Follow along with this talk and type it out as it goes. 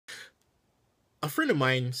A friend of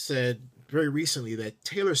mine said very recently that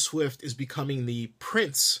Taylor Swift is becoming the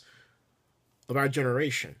Prince of our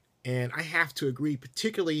generation. And I have to agree,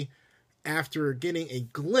 particularly after getting a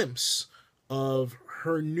glimpse of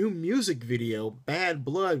her new music video, Bad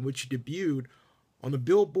Blood, which debuted on the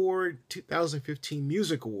Billboard 2015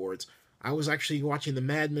 Music Awards. I was actually watching the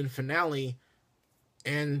Mad Men finale,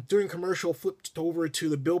 and during commercial flipped over to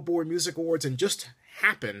the Billboard Music Awards and just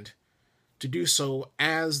happened to do so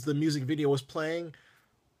as the music video was playing.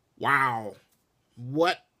 Wow,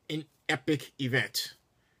 what an epic event.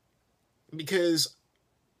 Because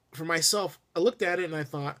for myself, I looked at it and I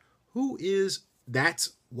thought, who is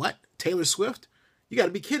that's what? Taylor Swift? You got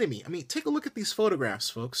to be kidding me. I mean, take a look at these photographs,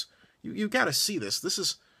 folks. You got to see this. This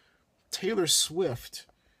is Taylor Swift.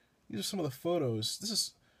 These are some of the photos. This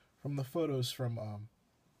is from the photos from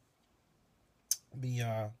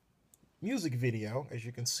the music video, as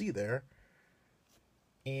you can see there.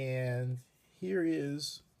 And here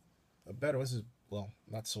is a better one. This is, well,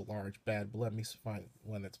 not so large. Bad Blood. Let me find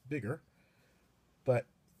one that's bigger. But,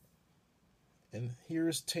 and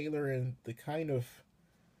here's Taylor in the kind of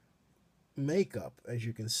makeup, as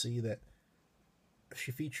you can see, that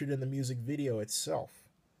she featured in the music video itself.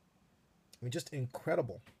 I mean, just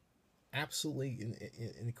incredible. Absolutely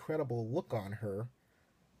incredible look on her.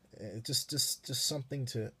 Just something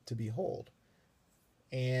to behold.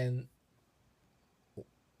 And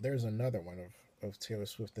there's another one of Taylor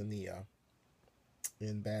Swift in the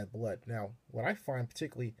in Bad Blood. Now, what I find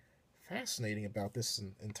particularly fascinating about this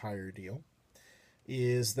entire deal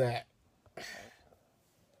is that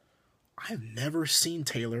I've never seen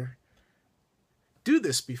Taylor do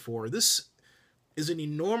this before. This is an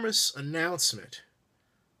enormous announcement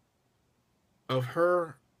of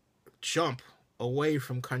her jump away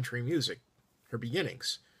from country music, her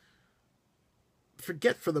beginnings.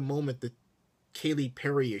 Forget for the moment the Kaylee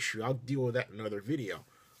Perry issue. I'll deal with that in another video.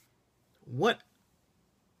 What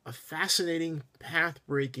a fascinating,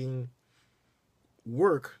 path-breaking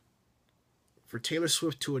work for Taylor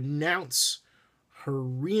Swift to announce her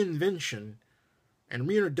reinvention and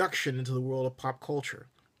reintroduction into the world of pop culture.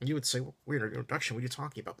 And you would say, well, reintroduction, what are you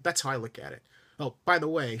talking about? But that's how I look at it. Oh, by the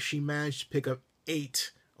way, she managed to pick up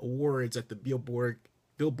 8 awards at the Billboard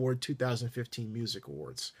 2015 Music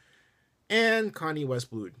Awards. And Kanye West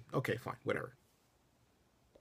booed. Okay, fine, whatever.